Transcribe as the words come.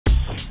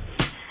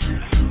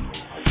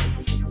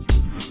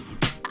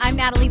I'm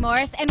Natali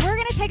Morris, and we're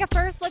going to take a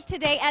first look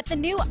today at the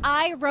new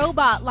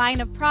iRobot line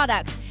of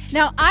products.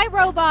 Now,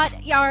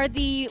 iRobot are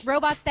the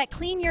robots that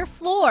clean your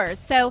floors,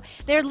 so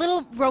they're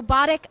little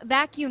robotic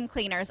vacuum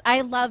cleaners.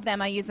 I love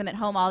them. I use them at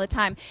home all the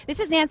time. This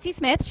is Nancy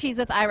Smith. She's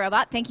with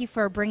iRobot. Thank you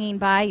for bringing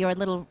by your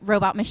little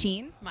robot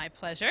machines. My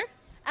pleasure.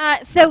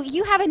 So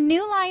you have a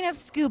new line of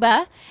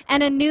Scuba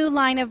and a new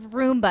line of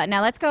Roomba.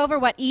 Now let's go over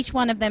what each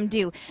one of them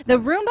do. The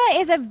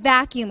Roomba is a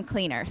vacuum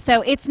cleaner,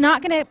 so it's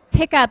not going to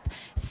pick up,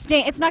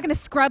 it's not going to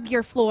scrub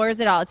your floors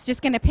at all. It's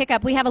just going to pick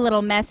up. We have a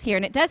little mess here,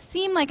 and it does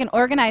seem like an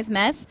organized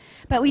mess,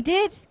 but we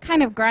did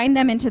kind of grind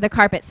them into the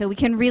carpet so we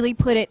can really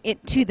put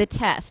it to the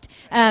test.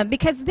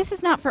 Because this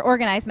is not for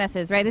organized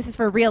messes, right? This is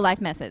for real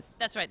life messes.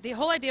 That's right. The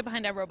whole idea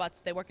behind our robots,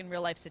 they work in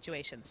real life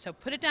situations. So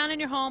put it down in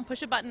your home,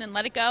 push a button, and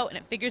let it go, and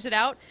it figures it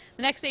out.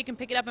 The next day you can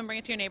pick it up and bring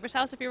it to your neighbor's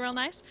house if you're real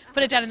nice.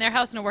 Put it down in their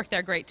house and it'll work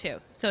there great too.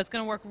 So it's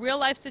going to work real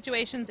life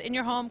situations in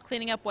your home,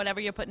 cleaning up whatever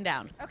you're putting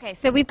down. Okay,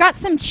 so we've got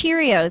some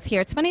Cheerios here.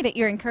 It's funny that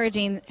you're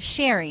encouraging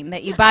sharing,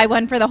 that you buy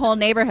one for the whole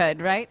neighborhood,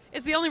 right?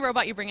 It's the only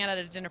robot you bring out at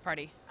a dinner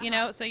party, you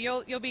know, so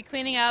you'll be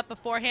cleaning up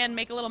beforehand,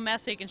 make a little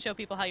mess so you can show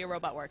people how your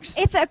robot works.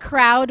 It's a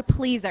crowd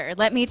pleaser,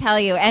 let me tell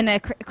you, and a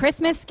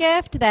Christmas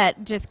gift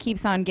that just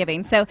keeps on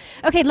giving. So,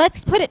 okay,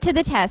 let's put it to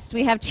the test.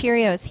 We have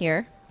Cheerios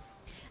here.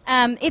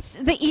 It's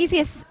the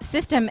easiest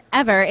system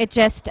ever. It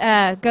just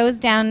goes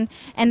down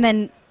and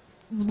then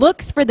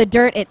looks for the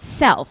dirt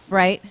itself,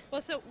 right?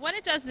 Well, so what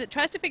it does is it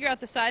tries to figure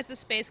out the size of the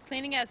space,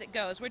 cleaning as it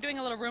goes. We're doing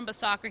a little Roomba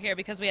soccer here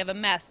because we have a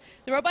mess.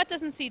 The robot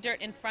doesn't see dirt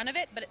in front of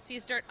it, but it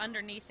sees dirt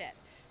underneath it.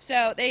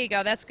 So there you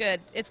go, that's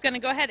good. It's going to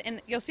go ahead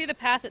and you'll see the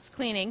path it's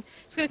cleaning.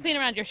 It's going to clean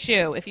around your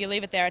shoe if you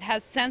leave it there. It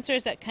has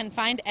sensors that can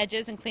find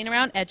edges and clean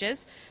around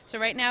edges. So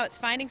right now it's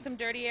finding some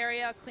dirty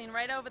area, clean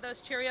right over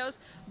those Cheerios,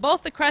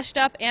 both the crushed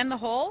up and the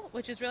whole,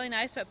 which is really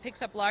nice, so it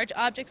picks up large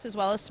objects as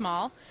well as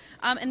small.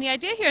 And the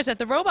idea here is that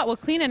the robot will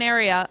clean an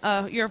area,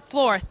 your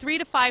floor, 3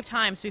 to 5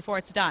 times before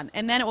it's done,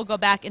 and then it will go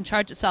back and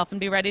charge itself and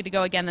be ready to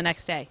go again the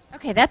next day.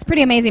 Okay, that's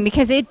pretty amazing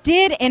because it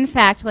did, in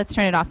fact, let's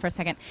turn it off for a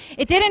second.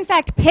 It did, in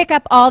fact, pick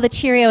up all the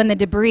Cheerio and the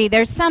debris.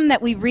 There's some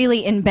that we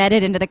really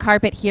embedded into the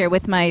carpet here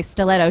with my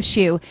stiletto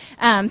shoe.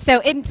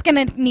 So it's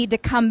going to need to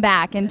come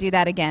back and do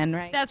that again,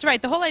 right? That's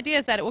right. The whole idea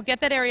is that it will get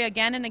that area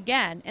again and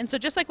again. And so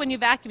just like when you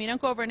vacuum, you don't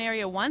go over an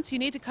area once, you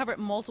need to cover it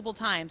multiple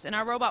times. And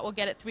our robot will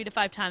get it 3 to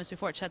 5 times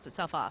before it shuts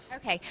itself off.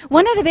 Okay.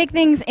 One of the big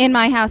things in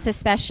my house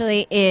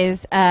especially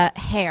is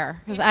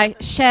hair, because I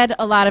shed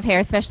a lot of hair,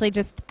 especially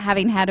just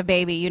having had a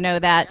baby. You know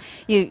that.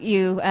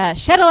 You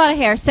shed a lot of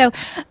hair. So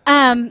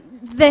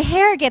the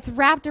hair gets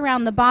wrapped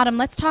around the bottom.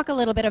 Let's talk a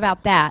little bit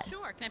about that.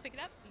 Sure. Can I pick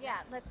it up? Yeah,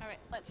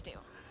 let's do.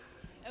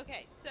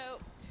 Okay, so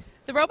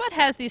the robot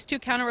has these 2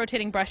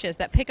 counter-rotating brushes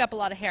that pick up a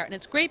lot of hair, and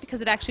it's great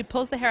because it actually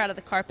pulls the hair out of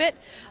the carpet,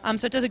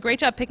 so it does a great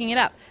job picking it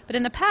up. But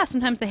in the past,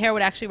 sometimes the hair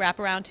would actually wrap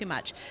around too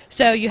much,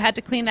 so you had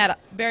to clean that up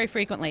very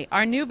frequently.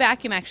 Our new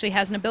vacuum actually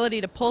has an ability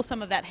to pull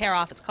some of that hair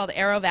off. It's called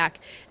AeroVac,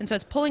 and so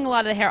it's pulling a lot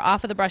of the hair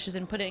off of the brushes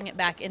and putting it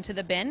back into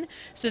the bin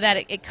so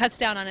that it cuts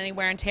down on any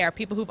wear and tear.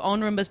 People who've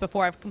owned Roombas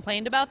before have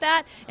complained about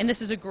that, and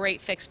this is a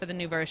great fix for the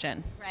new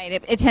version. Right,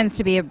 it tends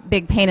to be a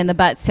big pain in the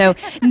butt, so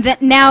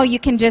that now you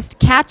can just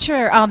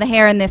capture all the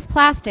hair in this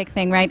plastic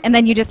thing, right? And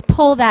then you just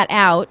pull that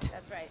out.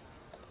 That's right.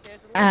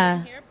 There's a little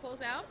thing here,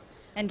 pulls out.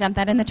 And dump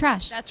that in the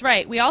trash. That's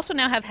right. We also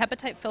now have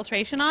hepatite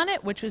filtration on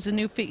it, which was a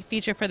new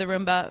feature for the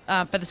Roomba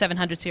for the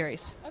 700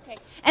 series. Okay.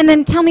 And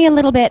then tell me a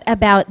little bit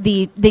about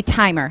the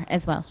timer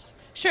as well.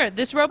 Sure.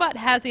 This robot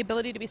has the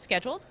ability to be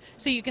scheduled,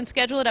 so you can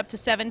schedule it up to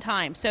 7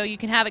 times. So you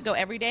can have it go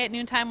every day at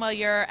noontime while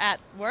you're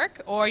at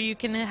work, or you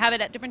can have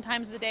it at different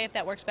times of the day if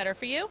that works better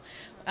for you.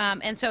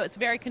 And so it's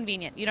very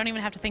convenient. You don't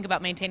even have to think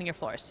about maintaining your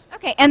floors.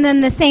 Okay, and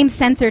then the same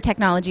sensor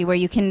technology where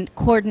you can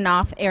cordon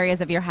off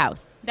areas of your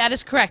house. That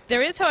is correct.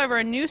 There is, however,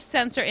 a new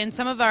sensor in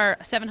some of our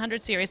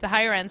 700 series. The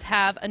higher ends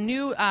have a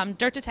new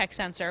dirt detect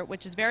sensor,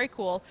 which is very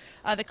cool.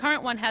 The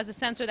current one has a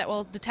sensor that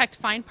will detect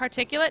fine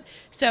particulate,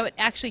 so it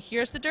actually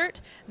hears the dirt.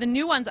 The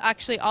new ones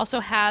actually also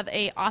have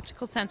a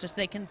optical sensor, so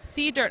they can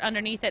see dirt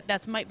underneath it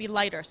that might be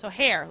lighter. So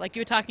hair, like you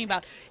were talking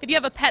about. If you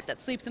have a pet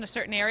that sleeps in a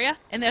certain area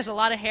and there's a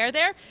lot of hair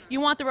there, you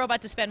want the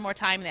robot to spend more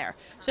time there.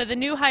 So the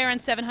new higher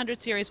end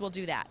 700 series will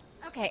do that.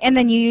 Okay, and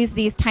then you use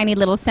these tiny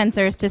little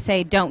sensors to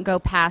say don't go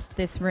past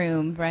this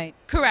room, right?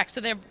 Correct. So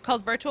they're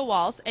called virtual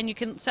walls, and you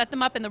can set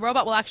them up, and the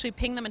robot will actually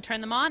ping them and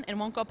turn them on and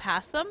won't go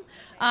past them.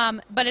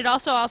 But it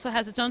also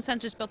has its own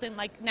sensors built in,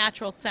 like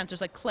natural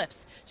sensors, like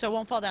cliffs, so it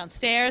won't fall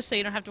downstairs, so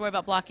you don't have to worry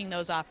about blocking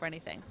those off or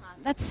anything.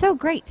 That's so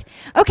great.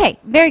 Okay,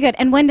 very good.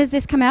 And when does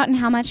this come out, and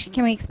how much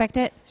can we expect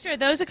it? Sure.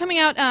 Those are coming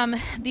out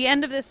the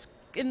end of this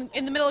in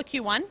the middle of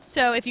Q1.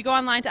 So if you go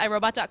online to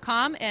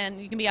iRobot.com, and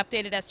you can be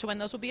updated as to when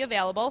those will be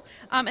available.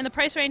 And the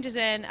price range is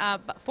in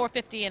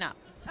 $450 and up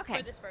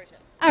for this version.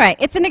 All right,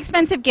 it's an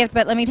expensive gift,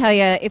 but let me tell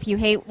you, if you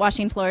hate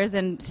washing floors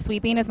and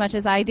sweeping as much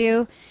as I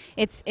do,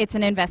 it's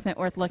an investment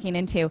worth looking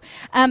into.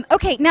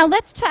 Okay, now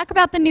let's talk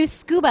about the new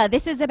Scuba.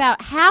 This is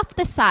about half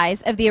the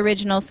size of the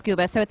original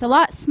Scuba, so it's a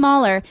lot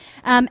smaller.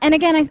 And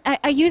again,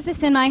 I use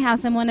this in my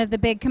house, and one of the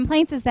big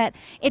complaints is that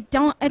it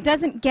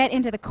doesn't get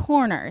into the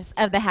corners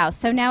of the house.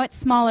 So now it's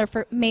smaller,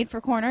 made for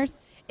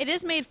corners. It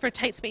is made for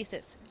tight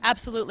spaces,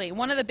 absolutely.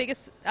 One of the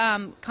biggest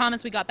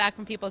comments we got back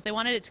from people is they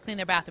wanted it to clean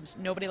their bathrooms.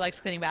 Nobody likes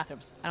cleaning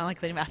bathrooms. I don't like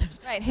cleaning bathrooms.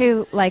 Right,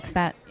 who likes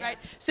that? Right.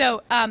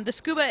 So the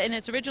Scuba in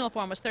its original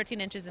form was 13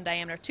 inches in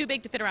diameter, too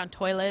big to fit around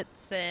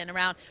toilets and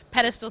around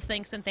pedestal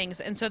sinks and things.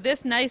 And so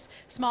this nice,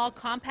 small,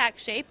 compact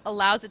shape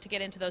allows it to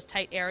get into those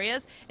tight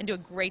areas and do a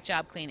great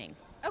job cleaning.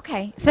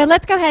 Okay, so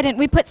let's go ahead and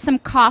we put some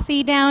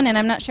coffee down, and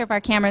I'm not sure if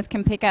our cameras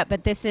can pick up,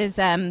 but this is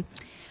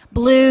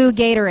blue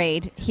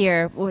Gatorade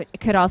here. It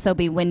could also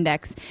be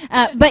Windex.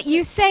 But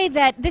you say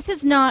that this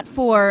is not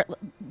for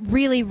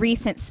really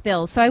recent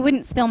spills, so I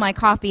wouldn't spill my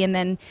coffee and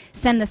then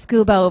send the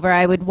Scuba over.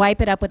 I would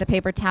wipe it up with a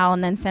paper towel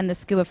and then send the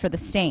Scuba for the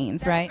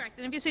stains, right? That's correct.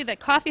 And if you see that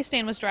coffee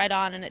stain was dried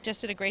on and it just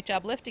did a great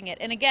job lifting it.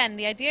 And again,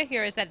 the idea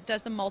here is that it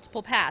does the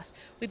multiple pass.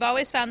 We've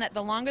always found that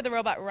the longer the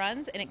robot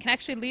runs, and it can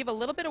actually leave a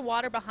little bit of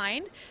water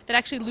behind that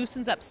actually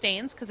loosens up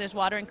stains because there's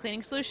water in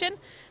cleaning solution.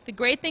 The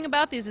great thing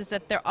about these is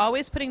that they're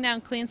always putting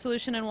down clean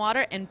solution and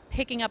water and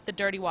picking up the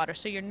dirty water,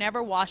 so you're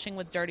never washing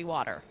with dirty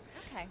water.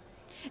 Okay.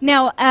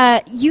 Now,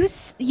 you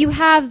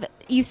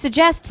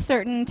suggest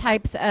certain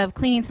types of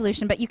cleaning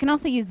solution, but you can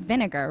also use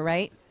vinegar,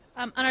 right?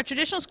 On our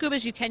traditional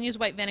Scubas, you can use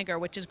white vinegar,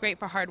 which is great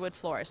for hardwood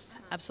floors.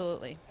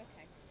 Absolutely.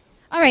 Okay.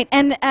 All right,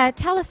 and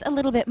tell us a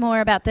little bit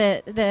more about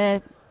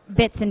the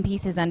bits and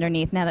pieces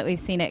underneath. Now that we've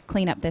seen it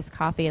clean up this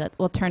coffee,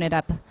 we'll turn it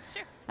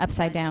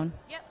upside down.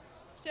 Yep.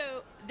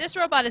 So this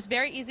robot is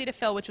very easy to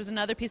fill, which was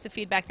another piece of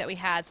feedback that we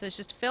had. So there's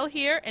just fill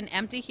here and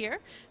empty here.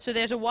 So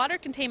there's a water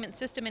containment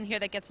system in here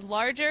that gets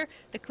larger.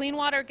 The clean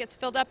water gets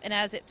filled up, and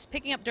as it's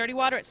picking up dirty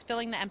water, it's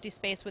filling the empty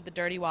space with the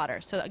dirty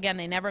water. So again,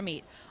 they never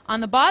meet. On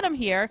the bottom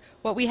here,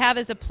 what we have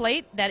is a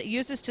plate that it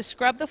uses to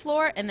scrub the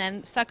floor and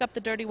then suck up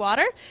the dirty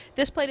water.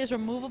 This plate is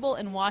removable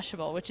and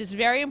washable, which is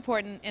very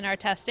important in our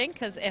testing,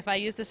 because if I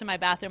use this in my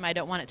bathroom, I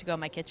don't want it to go in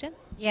my kitchen.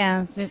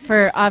 Yeah, so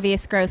for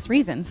obvious gross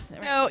reasons.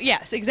 So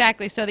yes,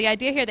 exactly. So the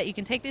idea here that you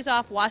can take these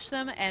off, wash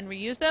them, and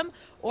reuse them,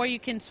 or you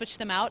can switch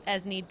them out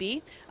as need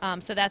be.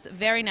 So that's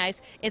very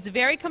nice. It's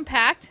very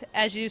compact,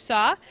 as you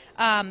saw,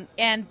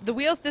 and the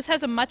wheels, this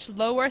has a much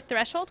lower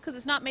threshold because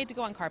it's not made to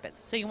go on carpets.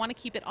 So you want to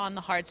keep it on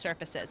the hard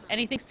surfaces.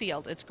 Anything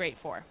sealed, it's great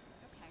for.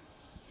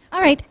 All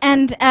right,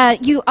 and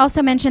you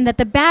also mentioned that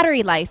the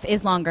battery life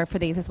is longer for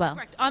these as well.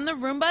 Correct. On the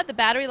Roomba, the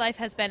battery life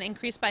has been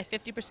increased by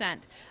 50%.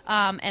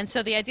 And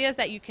so the idea is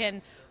that you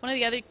can, one of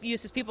the other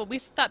uses we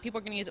thought people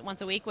were going to use it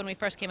once a week when we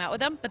first came out with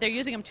them, but they're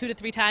using them 2 to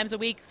 3 times a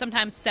week,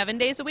 sometimes 7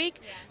 days a week.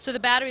 Yeah. So the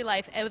battery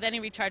life, with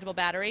any rechargeable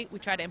battery, we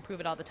try to improve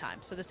it all the time.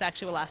 So this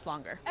actually will last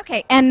longer.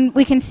 Okay, and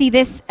we can see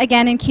this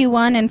again in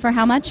Q1, and for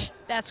how much?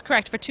 That's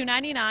correct. For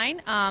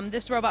 $299,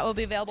 this robot will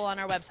be available on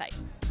our website.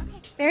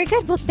 Very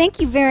good. Well, thank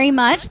you very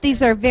much.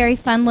 These are very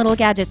fun little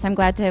gadgets. I'm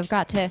glad to have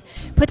got to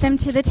put them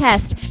to the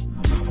test.